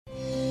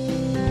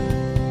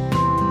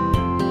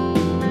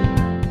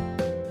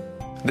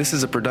This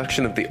is a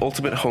production of the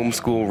Ultimate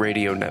Homeschool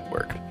Radio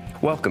Network.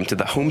 Welcome to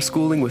the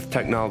Homeschooling with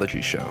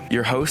Technology show.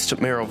 Your host,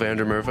 Meryl van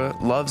der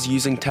Merwe, loves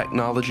using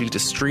technology to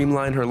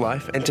streamline her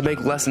life and to make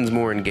lessons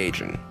more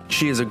engaging.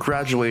 She is a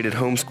graduated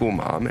homeschool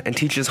mom and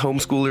teaches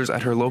homeschoolers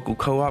at her local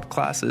co-op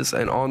classes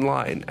and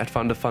online at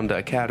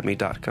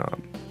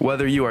fundafundaacademy.com.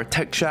 Whether you are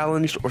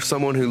tech-challenged or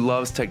someone who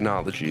loves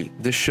technology,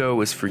 this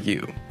show is for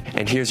you.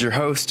 And here's your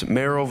host,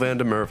 Meryl van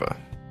der Merwe.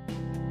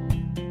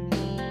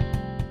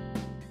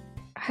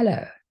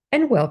 Hello,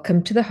 and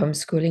welcome to the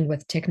Homeschooling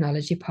with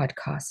Technology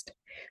podcast.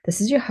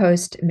 This is your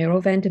host,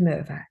 Meryl van der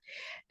Merwe,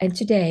 and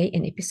today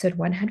in episode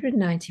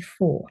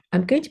 194,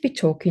 I'm going to be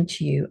talking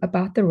to you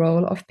about the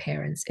role of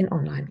parents in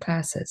online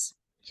classes.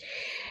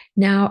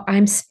 Now,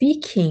 I'm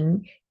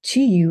speaking to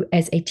you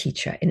as a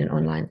teacher in an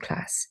online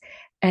class,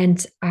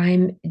 and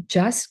I'm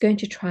just going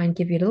to try and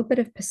give you a little bit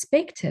of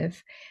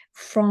perspective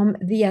from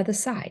the other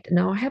side.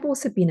 Now, I have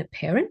also been a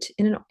parent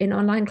in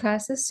online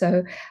classes,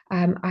 so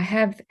I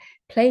have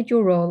played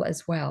your role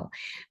as well.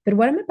 But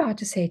what I'm about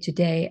to say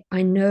today,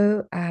 I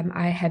know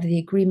I have the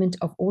agreement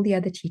of all the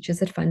other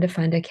teachers at Funda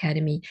Funda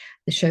Academy,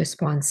 the show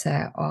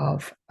sponsor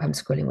of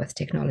Homeschooling with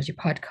Technology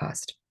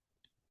podcast.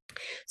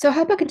 So I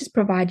hope I can just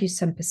provide you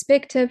some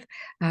perspective,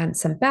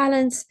 some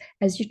balance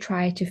as you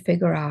try to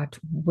figure out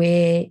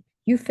where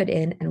you fit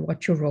in and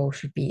what your role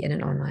should be in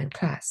an online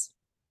class.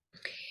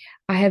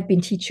 I have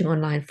been teaching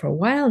online for a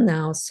while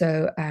now,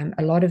 so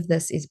a lot of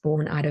this is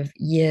born out of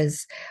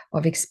years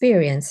of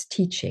experience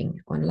teaching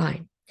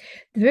online.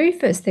 The very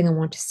first thing I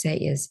want to say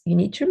is you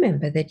need to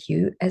remember that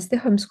you, as the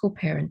homeschool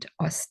parent,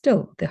 are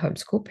still the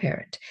homeschool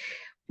parent.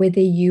 Whether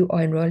you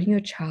are enrolling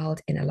your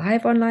child in a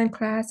live online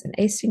class, an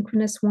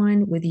asynchronous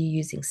one, whether you're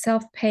using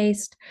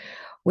self-paced,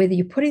 whether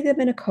you're putting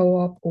them in a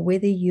co-op, or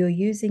whether you're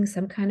using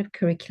some kind of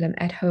curriculum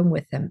at home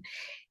with them,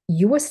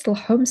 you are still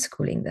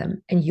homeschooling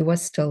them and you are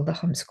still the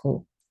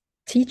homeschool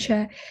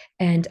teacher,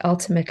 and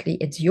ultimately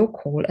it's your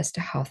call as to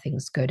how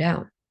things go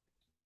down.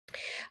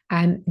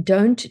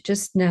 Don't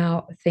just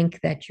now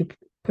think that you're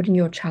putting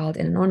your child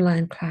in an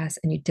online class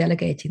and you're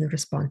delegating the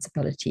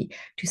responsibility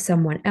to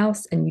someone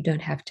else and you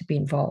don't have to be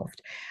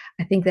involved.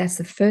 I think that's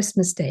the first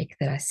mistake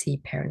that I see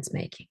parents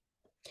making.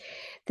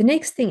 The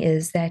next thing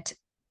is that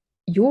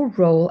your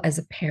role as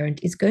a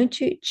parent is going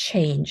to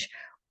change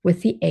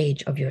with the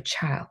age of your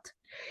child.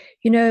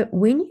 You know,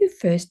 when you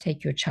first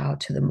take your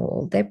child to the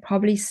mall, they're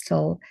probably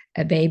still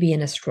a baby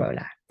in a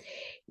stroller.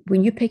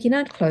 When you're picking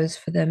out clothes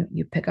for them,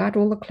 you pick out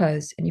all the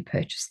clothes and you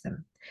purchase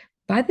them.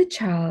 By the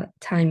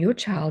time your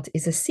child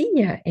is a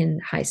senior in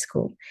high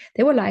school,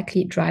 they will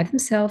likely drive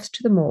themselves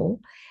to the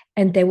mall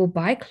and they will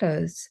buy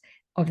clothes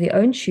of their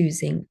own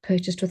choosing,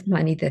 purchased with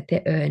money that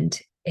they earned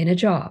in a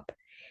job.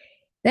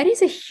 That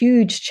is a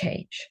huge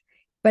change,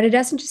 but it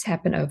doesn't just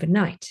happen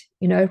overnight.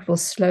 You know, it will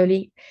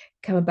slowly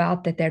come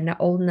about that they're now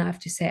old enough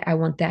to say, I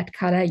want that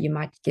color. You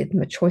might give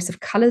them a choice of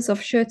colors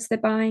of shirts they're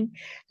buying.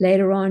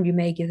 Later on, you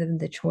may give them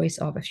the choice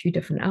of a few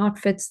different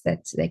outfits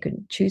that they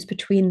can choose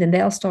between. Then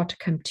they'll start to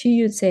come to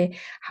you and say,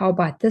 how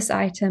about this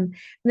item? And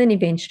then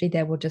eventually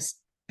they will just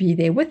be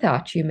there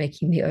without you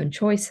making their own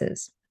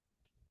choices.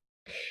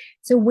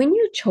 So when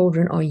your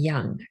children are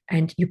young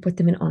and you put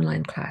them in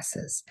online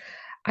classes,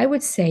 I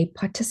would say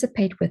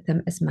participate with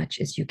them as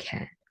much as you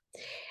can.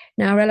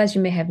 Now, I realize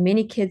you may have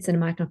many kids and it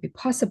might not be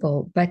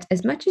possible, but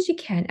as much as you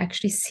can,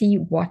 actually see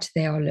what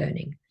they are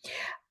learning.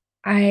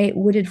 I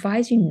would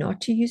advise you not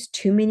to use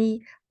too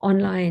many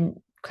online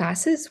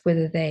classes,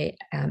 whether they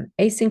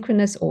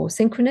asynchronous or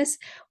synchronous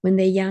when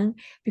they're young,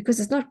 because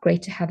it's not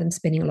great to have them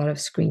spending a lot of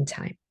screen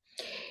time.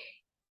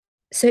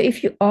 So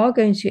if you are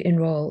going to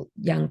enroll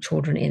young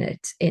children in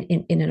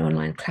an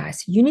online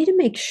class, you need to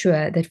make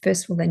sure that,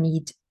 first of all,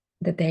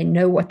 they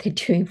know what they're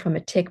doing from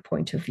a tech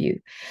point of view.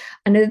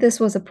 I know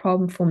this was a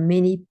problem for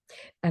many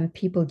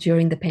people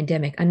during the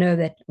pandemic. I know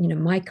that,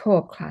 my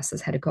co-op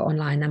classes had to go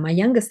online. Now, my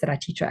youngest that I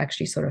teach are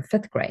actually sort of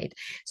fifth grade,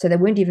 so they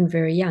weren't even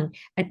very young.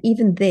 And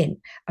even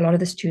then, a lot of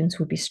the students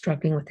would be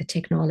struggling with the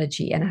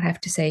technology. And I have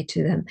to say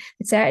to them,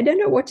 they'd say, I don't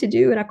know what to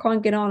do and I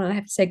can't get on. And I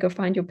have to say, go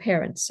find your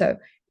parents. So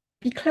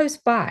be close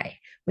by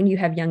when you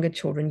have younger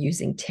children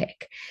using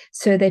tech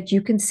so that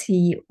you can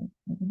see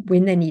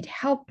when they need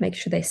help, make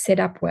sure they're set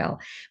up well.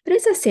 But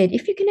as I said,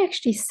 if you can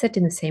actually sit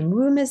in the same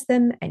room as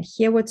them and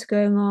hear what's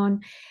going on,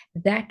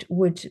 that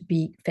would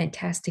be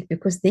fantastic,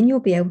 because then you'll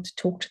be able to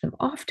talk to them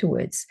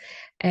afterwards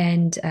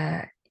and,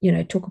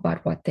 talk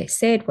about what they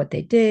said, what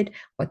they did,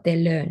 what they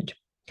learned.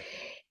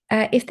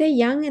 If they're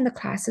young and the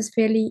class is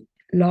fairly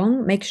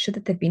long, make sure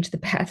that they've been to the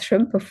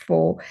bathroom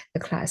before the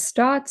class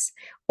starts.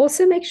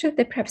 Also, make sure that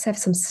they perhaps have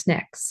some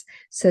snacks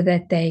so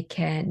that they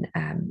can,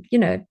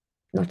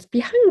 not be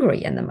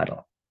hungry in the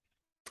middle.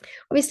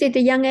 Obviously, at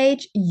a young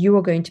age, you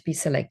are going to be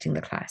selecting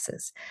the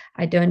classes.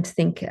 I don't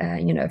think,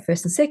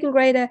 first and second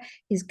grader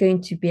is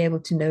going to be able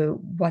to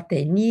know what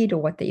they need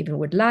or what they even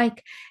would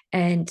like.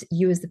 And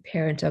you as the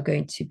parent are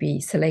going to be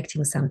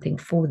selecting something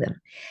for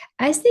them.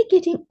 As they're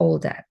getting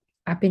older,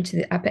 up into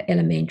the upper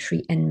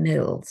elementary and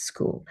middle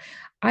school,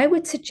 I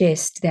would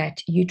suggest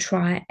that you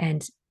try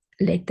and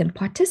let them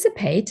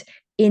participate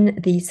in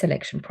the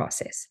selection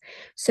process.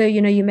 So,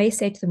 you may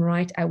say to them,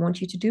 right, I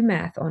want you to do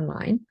math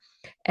online.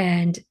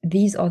 And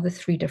these are the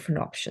three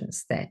different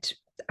options that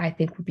I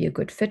think would be a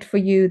good fit for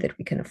you, that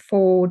we can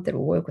afford, that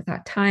will work with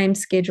our time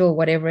schedule,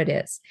 whatever it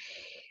is,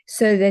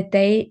 so that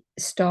they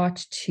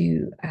start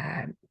to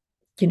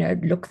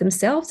look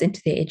themselves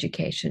into their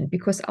education,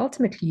 because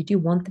ultimately you do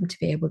want them to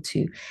be able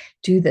to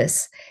do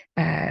this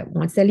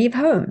once they leave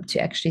home, to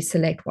actually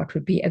select what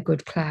would be a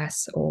good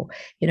class, or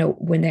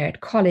when they're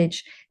at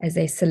college as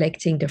they're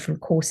selecting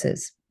different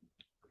courses.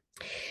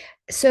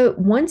 So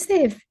once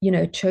they've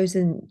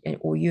chosen,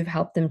 or you've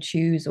helped them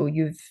choose, or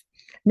you've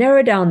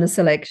narrowed down the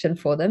selection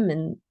for them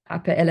in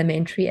upper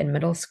elementary and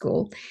middle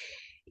school,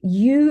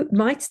 you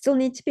might still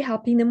need to be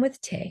helping them with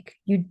tech.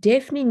 You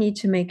definitely need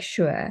to make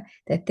sure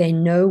that they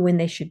know when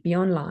they should be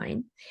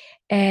online,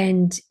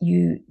 and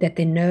that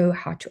they know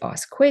how to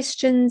ask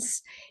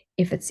questions,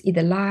 if it's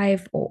either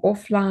live or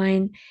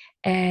offline.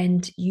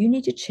 And you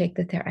need to check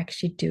that they're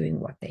actually doing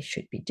what they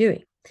should be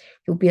doing.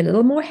 You'll be a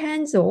little more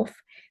hands off,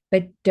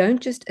 but don't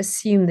just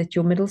assume that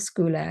your middle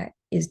schooler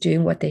is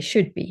doing what they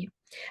should be.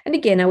 And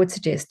again, I would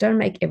suggest don't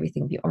make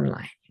everything be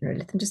online.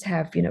 Let them just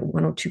have,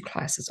 one or two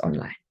classes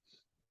online.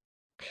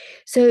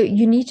 So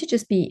you need to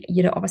just be,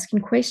 asking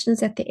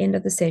questions at the end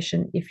of the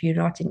session, if you're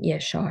not in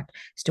earshot,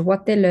 as to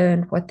what they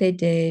learned, what they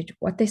did,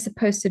 what they're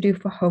supposed to do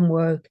for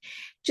homework.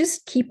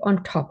 Just keep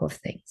on top of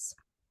things.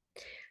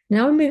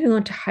 Now we're moving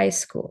on to high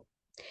school.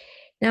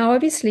 Now,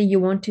 obviously, you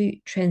want to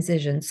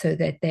transition so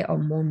that they are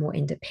more and more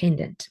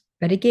independent.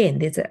 But again,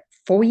 there's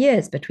 4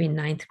 years between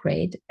 9th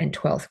grade and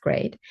 12th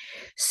grade.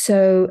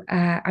 So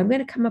I'm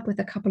going to come up with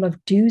a couple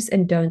of do's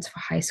and don'ts for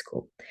high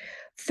school.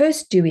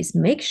 First do is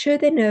make sure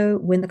they know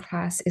when the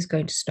class is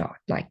going to start,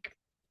 like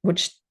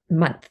which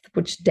month,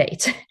 which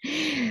date,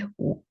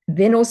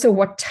 then also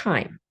what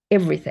time,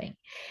 everything.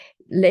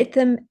 Let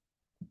them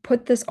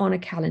put this on a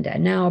calendar.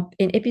 Now,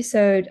 in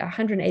episode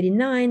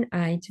 189,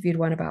 I interviewed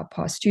one of our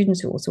past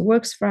students who also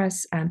works for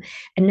us, and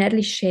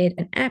Natalie shared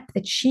an app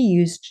that she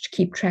used to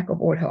keep track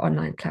of all her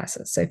online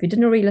classes. So if you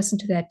didn't already listen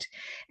to that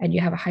and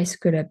you have a high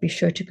schooler, be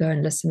sure to go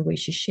and listen where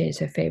she shares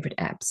her favorite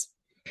apps.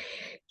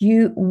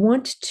 You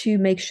want to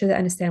make sure they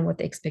understand what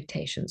the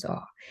expectations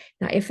are.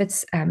 Now, if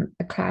it's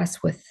a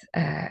class with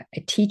a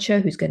teacher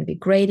who's going to be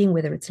grading,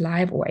 whether it's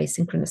live or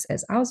asynchronous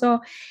as ours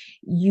are,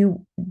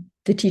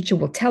 the teacher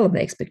will tell them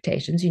the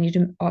expectations. You need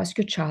to ask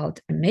your child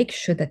and make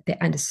sure that they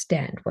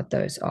understand what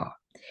those are.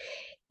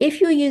 If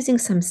you're using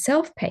some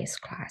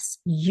self-paced class,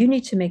 you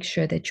need to make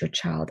sure that your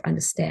child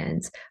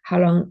understands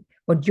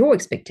what your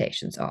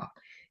expectations are.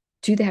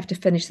 Do they have to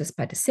finish this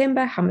by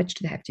December? How much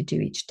do they have to do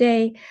each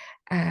day?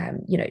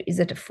 Is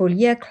it a full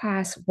year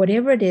class?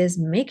 Whatever it is,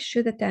 make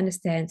sure that they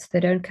understand, so they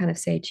don't kind of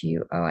say to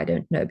you, oh, I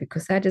don't know,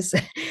 because that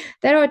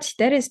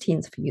is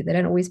teens for you. They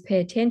don't always pay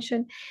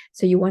attention.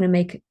 So you want to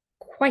make it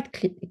quite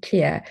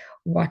clear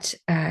what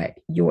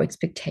your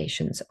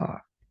expectations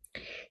are.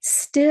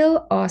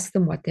 Still ask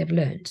them what they've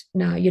learned.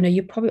 Now,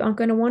 you probably aren't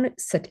going to want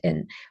to sit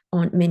in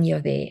on many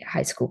of their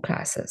high school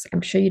classes.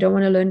 I'm sure you don't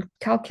want to learn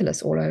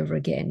calculus all over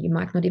again. You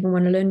might not even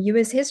want to learn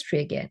US history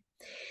again.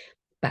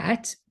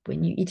 But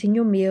when you're eating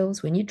your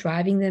meals, when you're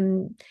driving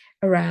them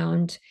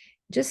around,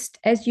 just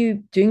as you're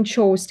doing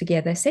chores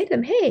together, say to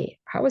them, hey,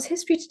 how was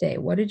history today?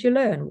 What did you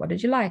learn? What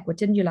did you like? What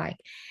didn't you like?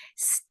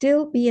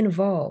 Still be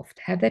involved.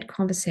 Have that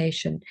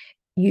conversation.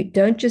 You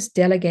don't just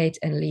delegate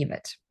and leave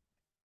it.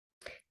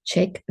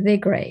 Check their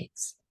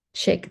grades.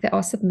 Check they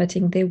are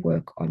submitting their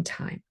work on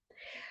time.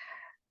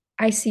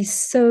 I see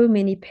so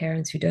many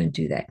parents who don't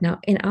do that. Now,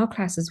 in our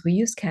classes, we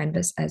use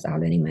Canvas as our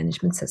learning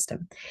management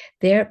system.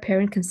 Their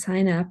parent can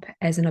sign up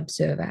as an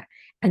observer,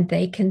 and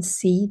they can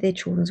see their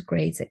children's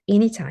grades at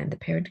any time. The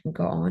parent can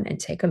go on and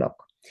take a look.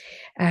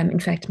 In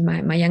fact,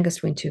 my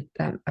youngest went to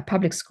a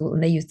public school,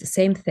 and they used the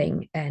same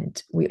thing,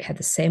 and we had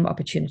the same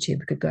opportunity.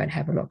 We could go and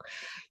have a look.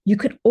 You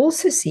could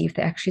also see if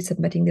they're actually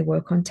submitting their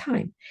work on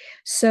time.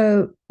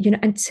 So,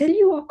 until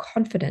you are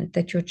confident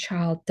that your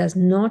child does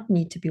not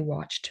need to be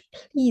watched,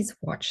 please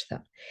watch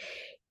them.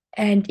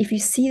 And if you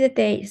see that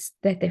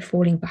they're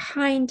falling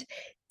behind,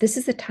 this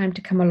is the time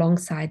to come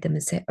alongside them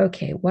and say,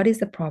 okay, what is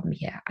the problem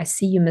here? I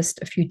see you missed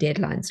a few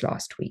deadlines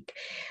last week.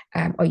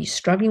 Are you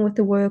struggling with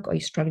the work? Are you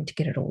struggling to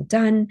get it all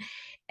done?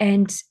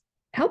 And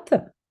help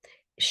them.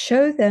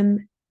 Show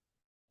them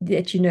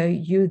that,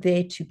 you're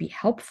there to be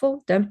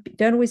helpful. Don't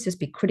always just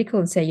be critical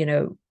and say,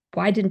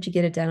 why didn't you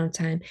get it done on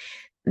time?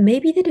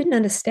 Maybe they didn't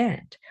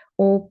understand,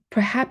 or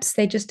perhaps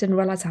they just didn't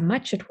realize how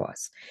much it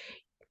was.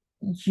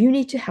 You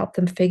need to help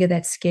them figure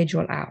that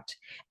schedule out.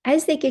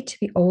 As they get to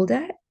be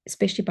older,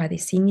 especially by their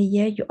senior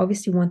year, you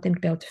obviously want them to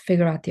be able to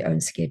figure out their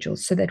own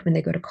schedules so that when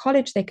they go to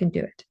college, they can do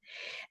it.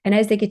 And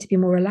as they get to be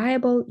more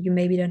reliable, you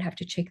maybe don't have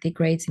to check their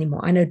grades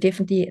anymore. I know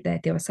definitely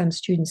that there are some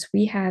students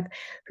we have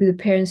who the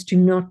parents do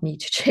not need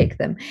to check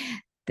them.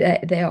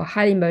 They are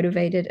highly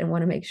motivated and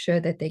want to make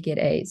sure that they get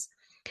A's.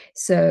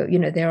 So,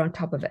 they're on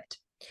top of it.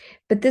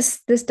 But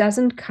this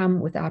doesn't come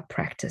without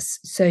practice.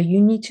 So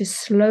you need to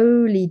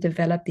slowly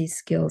develop these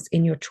skills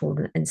in your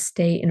children and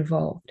stay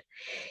involved.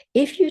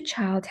 If your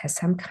child has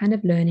some kind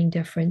of learning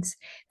difference,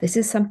 this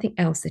is something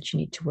else that you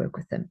need to work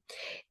with them.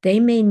 They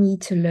may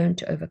need to learn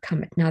to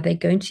overcome it. Now,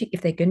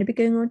 if they're going to be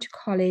going on to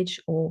college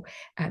or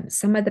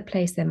some other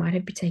place they might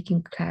have been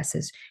taking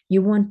classes,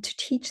 you want to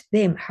teach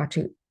them how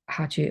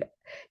to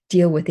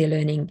deal with their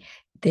learning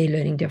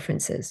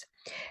differences.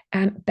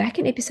 Back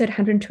in episode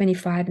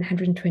 125 and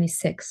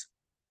 126,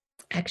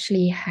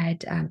 actually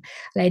had a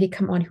lady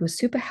come on who was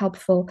super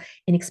helpful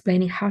in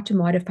explaining how to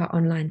modify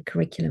online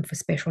curriculum for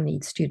special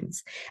needs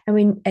students.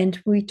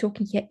 And we're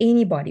talking here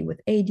anybody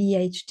with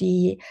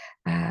ADHD,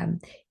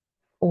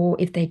 or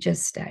if they're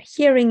just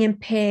hearing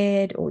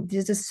impaired, or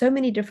there's just so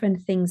many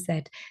different things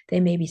that they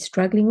may be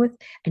struggling with.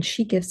 And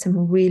she gives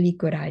some really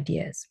good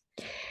ideas.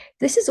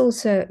 This is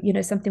also,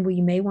 something where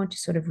you may want to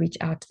sort of reach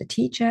out to the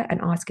teacher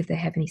and ask if they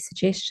have any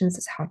suggestions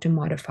as how to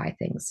modify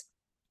things.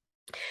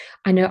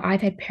 I know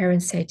I've had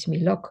parents say to me,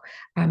 look,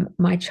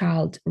 my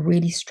child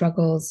really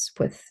struggles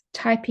with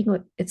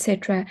typing,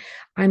 etc.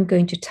 I'm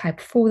going to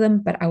type for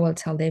them, but I will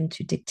tell them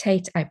to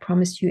dictate. I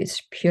promise you,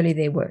 it's purely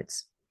their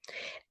words.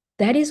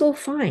 That is all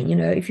fine,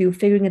 if you're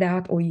figuring it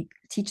out, or you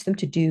teach them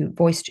to do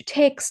voice to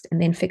text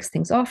and then fix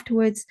things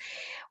afterwards.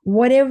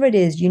 Whatever it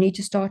is, you need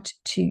to start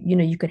to,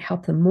 you can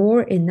help them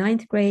more in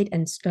ninth grade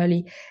and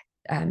slowly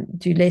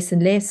do less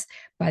and less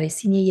by their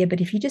senior year.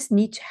 But if you just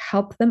need to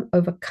help them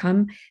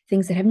overcome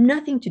things that have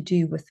nothing to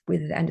do with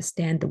whether they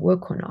understand the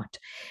work or not,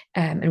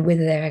 and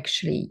whether they're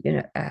actually,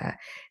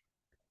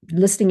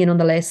 listening in on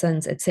the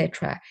lessons,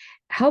 etc.,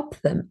 help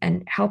them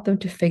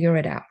to figure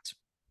it out.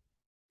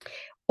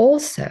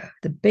 Also,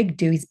 the big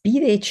do is be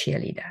their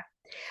cheerleader.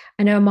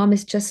 I know mom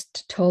has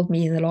just told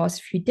me in the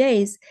last few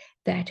days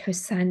that her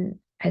son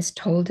has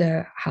told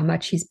her how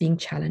much he's being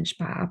challenged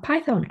by our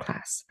Python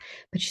class.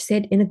 But she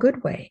said in a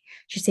good way.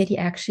 She said he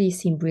actually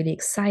seemed really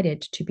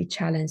excited to be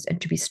challenged and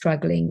to be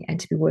struggling and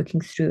to be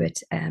working through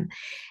it.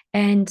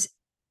 And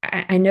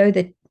I know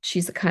that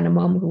she's the kind of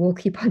mom who will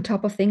keep on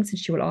top of things, and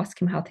she will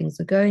ask him how things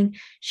are going.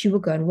 She will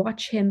go and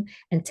watch him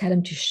and tell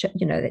him to,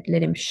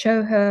 let him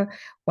show her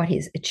what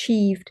he's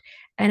achieved.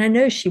 And I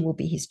know she will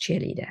be his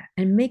cheerleader.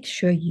 And make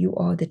sure you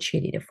are the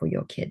cheerleader for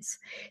your kids,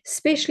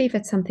 especially if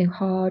it's something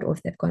hard or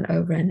if they've gone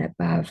over and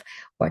above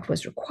what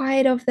was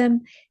required of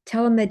them.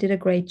 Tell them they did a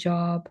great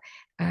job.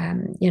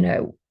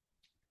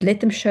 Let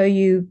them show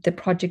you the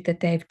project that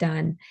they've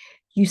done.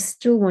 You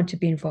still want to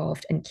be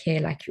involved and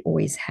care like you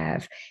always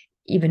have,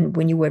 even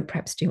when you weren't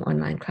perhaps doing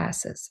online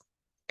classes.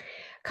 A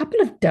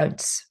couple of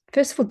don'ts.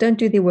 First of all, don't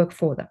do their work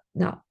for them.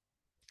 Now,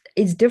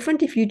 it's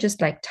different if you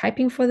just like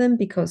typing for them,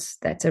 because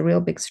that's a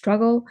real big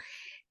struggle,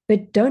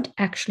 but don't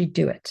actually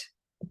do it,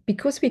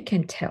 because we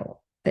can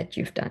tell that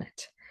you've done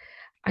it.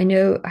 I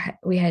know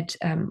we had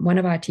one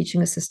of our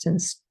teaching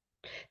assistants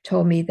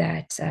told me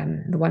that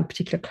the one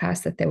particular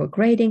class that they were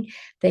grading,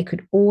 they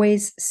could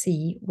always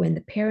see when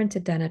the parent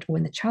had done it or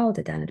when the child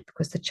had done it,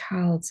 because the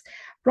child's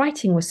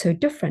writing was so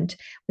different.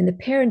 When the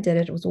parent did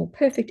it, it was all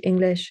perfect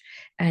English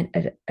and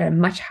at a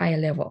much higher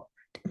level.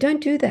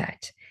 Don't do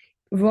that.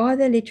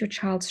 Rather let your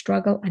child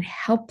struggle and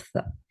help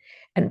them.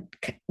 And,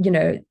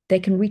 they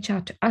can reach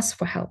out to us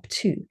for help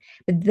too,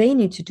 but they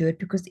need to do it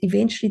because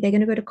eventually they're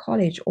going to go to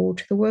college or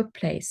to the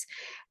workplace,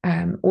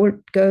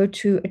 or go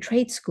to a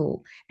trade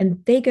school,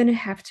 and they're going to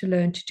have to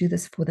learn to do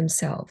this for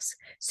themselves.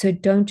 So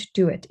don't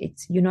do it.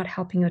 You're not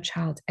helping your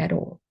child at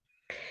all.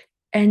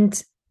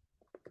 And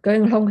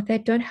going along with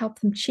that, don't help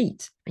them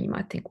cheat. And you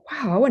might think,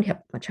 wow, I won't help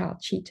my child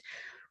cheat.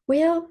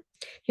 Well,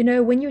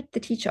 when the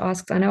teacher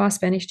asks, I know our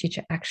Spanish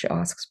teacher actually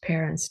asks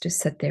parents to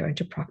sit there and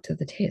to proctor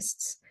the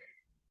tests.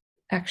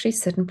 Actually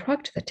sit and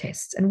proctor the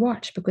tests and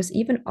watch, because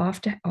even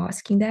after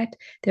asking that,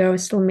 there are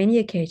still many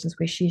occasions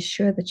where she's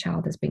sure the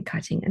child has been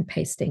cutting and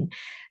pasting,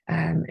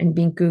 and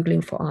been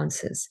Googling for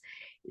answers.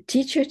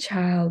 Teach your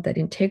child that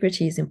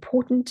integrity is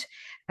important,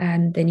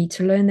 and they need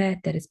to learn that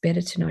it's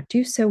better to not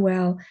do so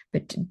well,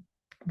 but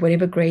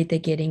whatever grade they're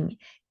getting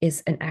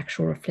is an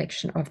actual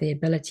reflection of their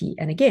ability.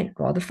 And again,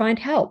 rather find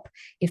help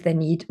if they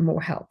need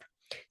more help.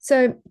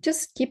 So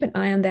just keep an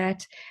eye on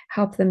that,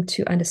 help them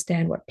to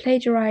understand what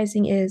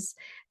plagiarizing is,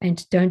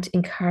 and don't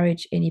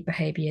encourage any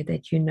behavior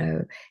that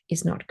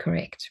is not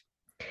correct.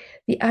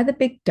 The other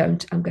big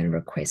don't I'm going to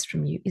request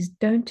from you is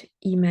don't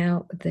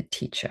email the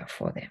teacher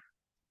for them.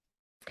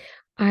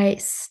 I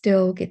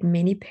still get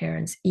many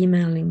parents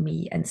emailing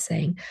me and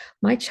saying,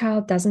 my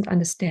child doesn't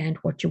understand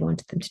what you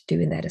wanted them to do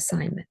in that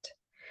assignment.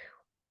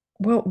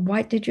 Well,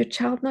 why did your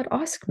child not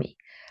ask me?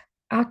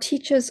 Our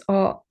teachers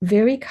are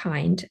very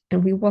kind,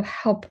 and we will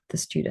help the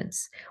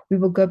students. We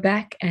will go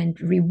back and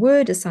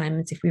reword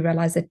assignments if we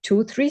realize that 2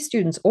 or 3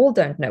 students all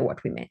don't know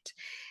what we meant.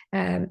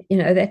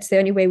 That's the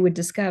only way we'd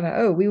discover,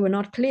 oh, we were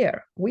not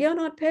clear. We are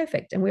not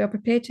perfect, and we are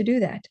prepared to do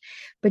that.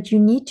 But you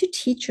need to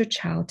teach your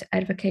child to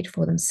advocate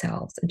for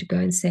themselves and to go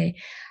and say,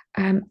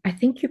 I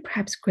think you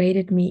perhaps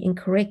graded me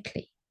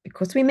incorrectly,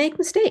 because we make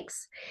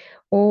mistakes.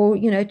 Or,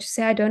 to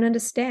say, I don't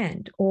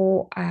understand,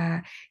 or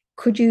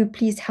could you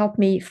please help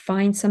me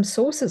find some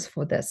sources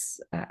for this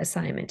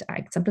assignment?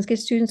 I sometimes get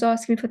students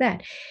asking me for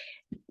that.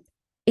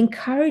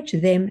 Encourage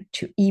them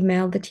to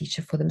email the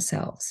teacher for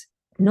themselves.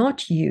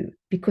 not you,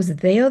 because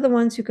they are the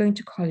ones who are going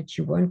to college.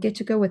 You won't get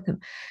to go with them.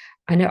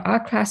 I know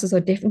our classes are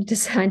definitely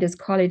designed as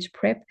college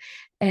prep,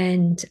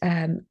 and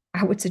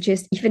I would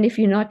suggest, even if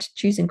you're not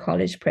choosing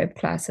college prep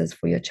classes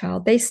for your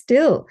child, they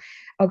still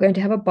are going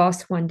to have a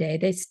boss one day.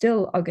 They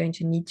still are going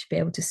to need to be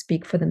able to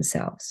speak for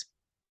themselves.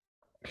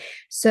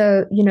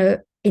 So,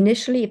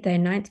 initially, if they're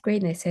in ninth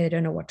grade and they say they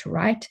don't know what to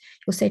write,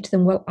 you'll say to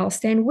them, well, I'll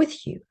stand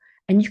with you.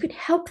 And you can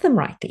help them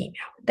write the email.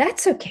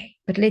 That's okay,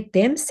 but let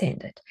them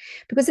send it,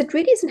 because it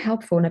really isn't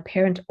helpful. And a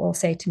parent will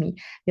say to me,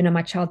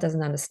 my child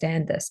doesn't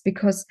understand this,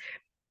 because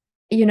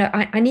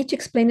I need to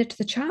explain it to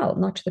the child,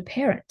 not to the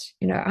parent.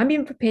 I'm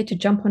even prepared to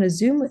jump on a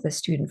Zoom with a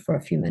student for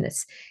a few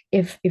minutes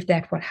if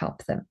that would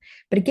help them.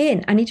 But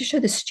again, I need to show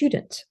the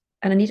student,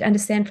 and I need to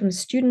understand from the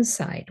student's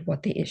side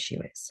what the issue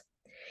is.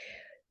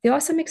 There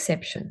are some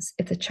exceptions.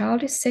 If the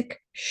child is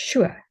sick,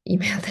 sure,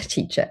 email the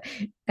teacher.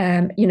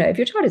 If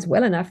your child is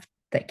well enough,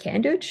 they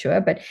can do it, sure.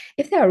 But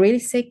if they are really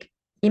sick,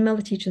 email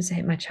the teacher and say,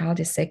 hey, my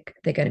child is sick.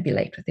 They're going to be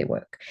late with their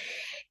work.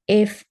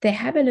 If they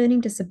have a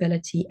learning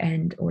disability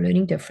or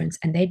learning difference,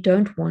 and they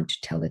don't want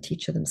to tell the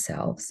teacher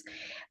themselves,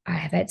 I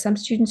have had some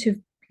students who've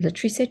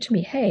literally said to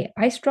me, hey,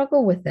 I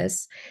struggle with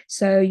this.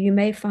 So you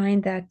may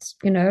find that,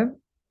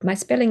 my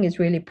spelling is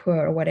really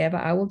poor or whatever.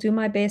 I will do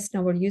my best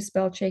and I will use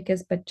spell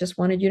checkers, but just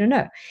wanted you to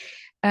know.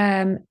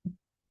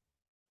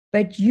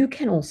 But you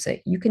can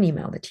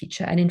email the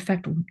teacher. And in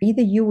fact,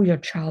 either you or your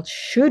child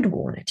should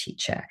warn a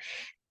teacher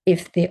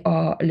if there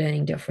are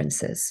learning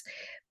differences,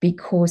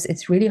 because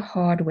it's really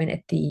hard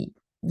when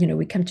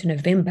we come to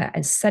November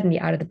and suddenly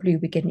out of the blue,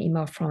 we get an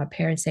email from a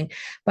parent saying,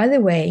 by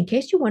the way, in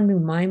case you're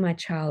wondering why my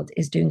child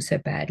is doing so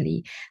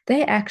badly,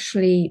 they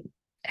actually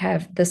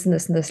have this and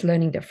this and this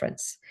learning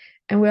difference.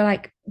 And we're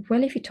like,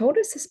 well, if you told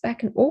us this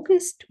back in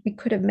August, we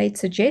could have made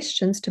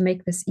suggestions to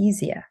make this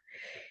easier.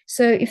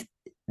 So if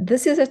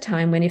this is a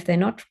time when if they're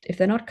not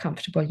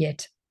comfortable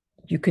yet,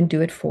 you can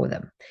do it for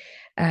them.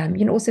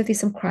 Also if there's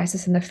some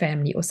crisis in the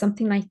family or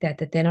something like that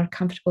they're not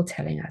comfortable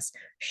telling us,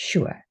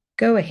 sure,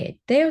 go ahead.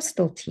 They are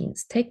still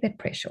teens. Take that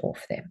pressure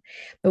off them.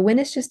 But when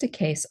it's just a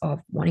case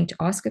of wanting to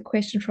ask a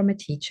question from a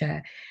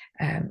teacher,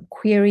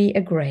 query a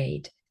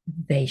grade,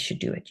 they should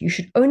do it. You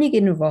should only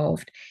get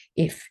involved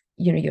if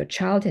your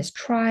child has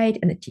tried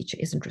and the teacher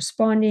isn't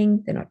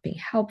responding, they're not being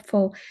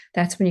helpful.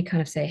 That's when you kind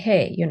of say,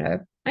 hey,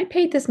 I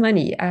paid this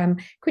money.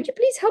 Could you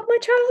please help my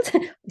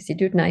child? You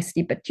do it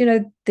nicely, but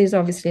there's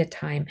obviously a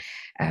time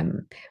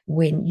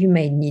when you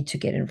may need to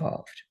get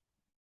involved.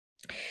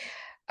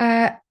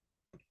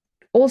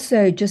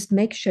 Also, just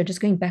make sure,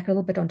 just going back a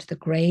little bit onto the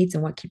grades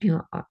and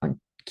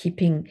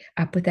keeping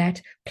up with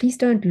that, please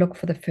don't look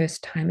for the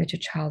first time at your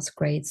child's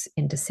grades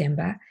in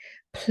December.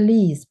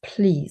 Please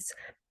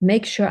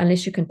make sure,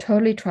 unless you can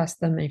totally trust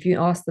them, and if you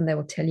ask them, they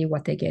will tell you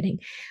what they're getting.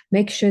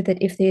 Make sure that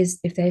if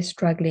they're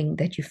struggling,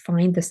 that you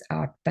find this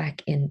out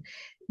back in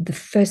the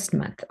first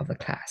month of the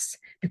class,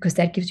 because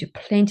that gives you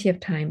plenty of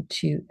time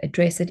to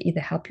address it, either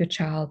help your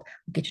child,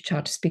 or get your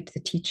child to speak to the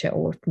teacher,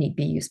 or if need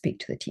be, you speak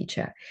to the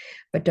teacher.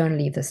 But don't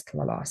leave this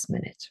till the last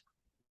minute.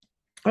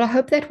 Well, I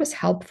hope that was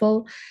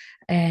helpful.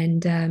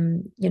 And,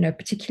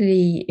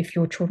 particularly if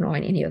your children are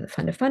in any of the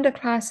Funder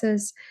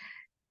classes,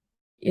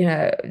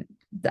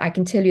 I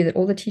can tell you that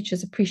all the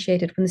teachers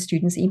appreciate it when the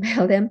students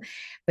email them,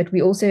 but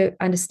we also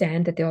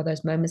understand that there are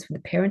those moments when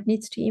the parent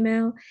needs to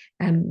email,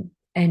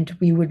 and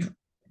we would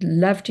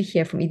love to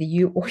hear from either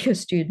you or your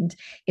student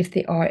if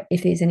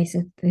there's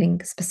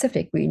anything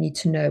specific we need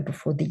to know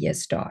before the year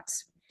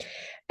starts.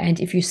 And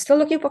if you're still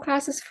looking for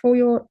classes for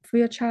your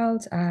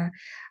child,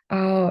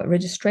 our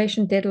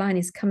registration deadline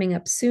is coming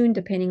up soon,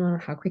 depending on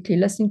how quickly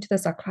you're listening to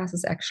this. Our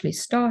classes actually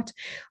start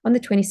on the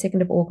 22nd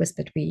of August,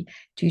 but we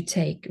do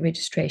take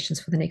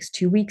registrations for the next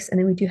 2 weeks. And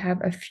then we do have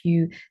a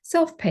few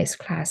self-paced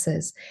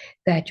classes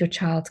that your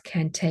child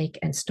can take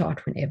and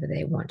start whenever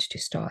they want to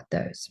start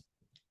those.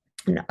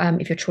 And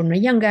if your children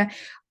are younger,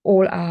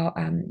 all our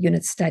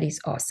unit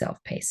studies are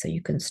self-paced, so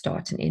you can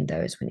start and end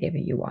those whenever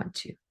you want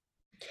to.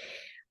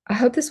 I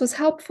hope this was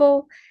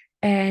helpful,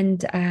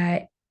 and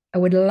I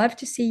would love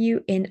to see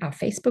you in our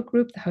Facebook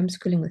group, the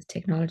Homeschooling with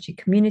Technology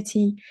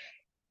community.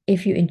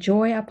 If you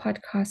enjoy our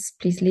podcasts,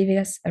 please leave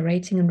us a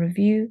rating and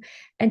review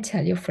and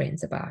tell your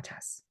friends about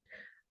us.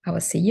 I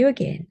will see you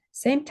again,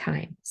 same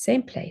time,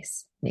 same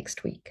place,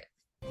 next week.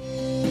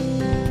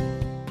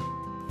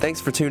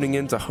 Thanks for tuning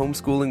in to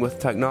Homeschooling with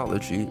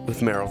Technology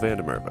with Meryl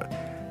Vandermerve.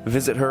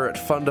 Visit her at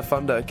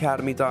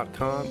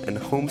fundafundaacademy.com and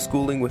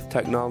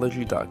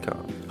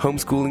homeschoolingwithtechnology.com.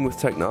 Homeschooling with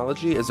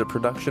Technology is a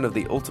production of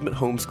the Ultimate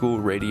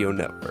Homeschool Radio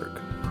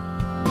Network.